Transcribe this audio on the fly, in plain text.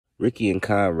Ricky and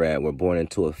Conrad were born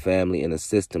into a family and a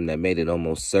system that made it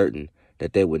almost certain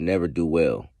that they would never do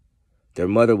well. Their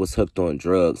mother was hooked on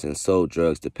drugs and sold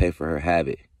drugs to pay for her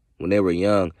habit. When they were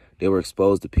young, they were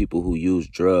exposed to people who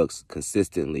used drugs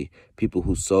consistently, people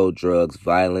who sold drugs,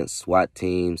 violence, SWAT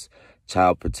teams,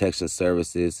 child protection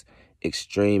services,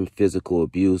 extreme physical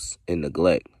abuse, and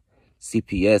neglect.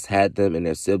 CPS had them and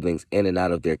their siblings in and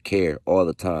out of their care all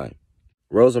the time.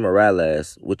 Rosa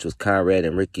Morales, which was Conrad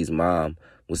and Ricky's mom,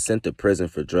 was sent to prison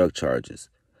for drug charges.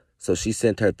 So she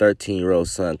sent her 13-year-old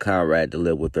son Conrad to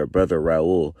live with her brother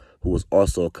Raul, who was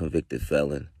also a convicted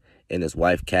felon, and his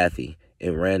wife Kathy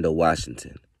in Randall,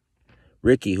 Washington.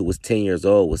 Ricky, who was 10 years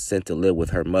old, was sent to live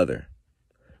with her mother.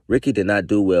 Ricky did not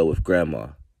do well with Grandma.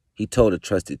 He told a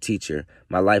trusted teacher,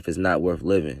 "My life is not worth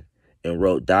living," and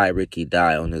wrote "Die, Ricky,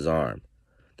 die" on his arm.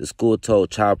 The school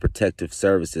told Child Protective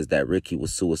Services that Ricky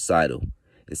was suicidal,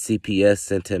 and CPS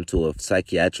sent him to a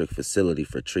psychiatric facility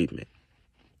for treatment.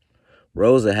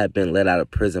 Rosa had been let out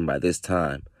of prison by this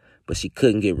time, but she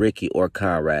couldn't get Ricky or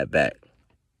Conrad back.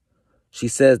 She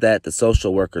says that the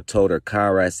social worker told her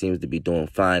Conrad seems to be doing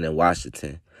fine in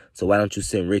Washington, so why don't you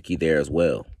send Ricky there as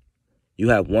well? You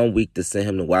have 1 week to send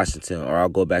him to Washington, or I'll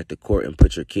go back to court and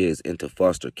put your kids into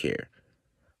foster care.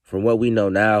 From what we know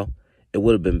now, it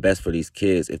would have been best for these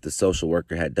kids if the social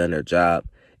worker had done their job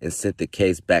and sent the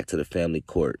case back to the family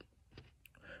court.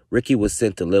 Ricky was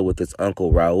sent to live with his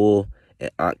uncle Raul and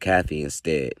Aunt Kathy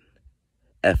instead.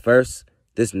 At first,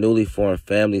 this newly formed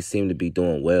family seemed to be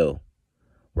doing well.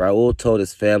 Raul told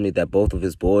his family that both of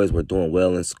his boys were doing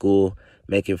well in school,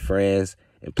 making friends,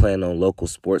 and playing on local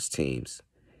sports teams.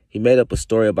 He made up a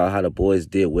story about how the boys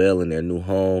did well in their new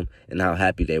home and how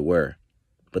happy they were.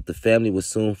 But the family would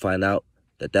soon find out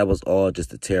that that was all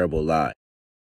just a terrible lie.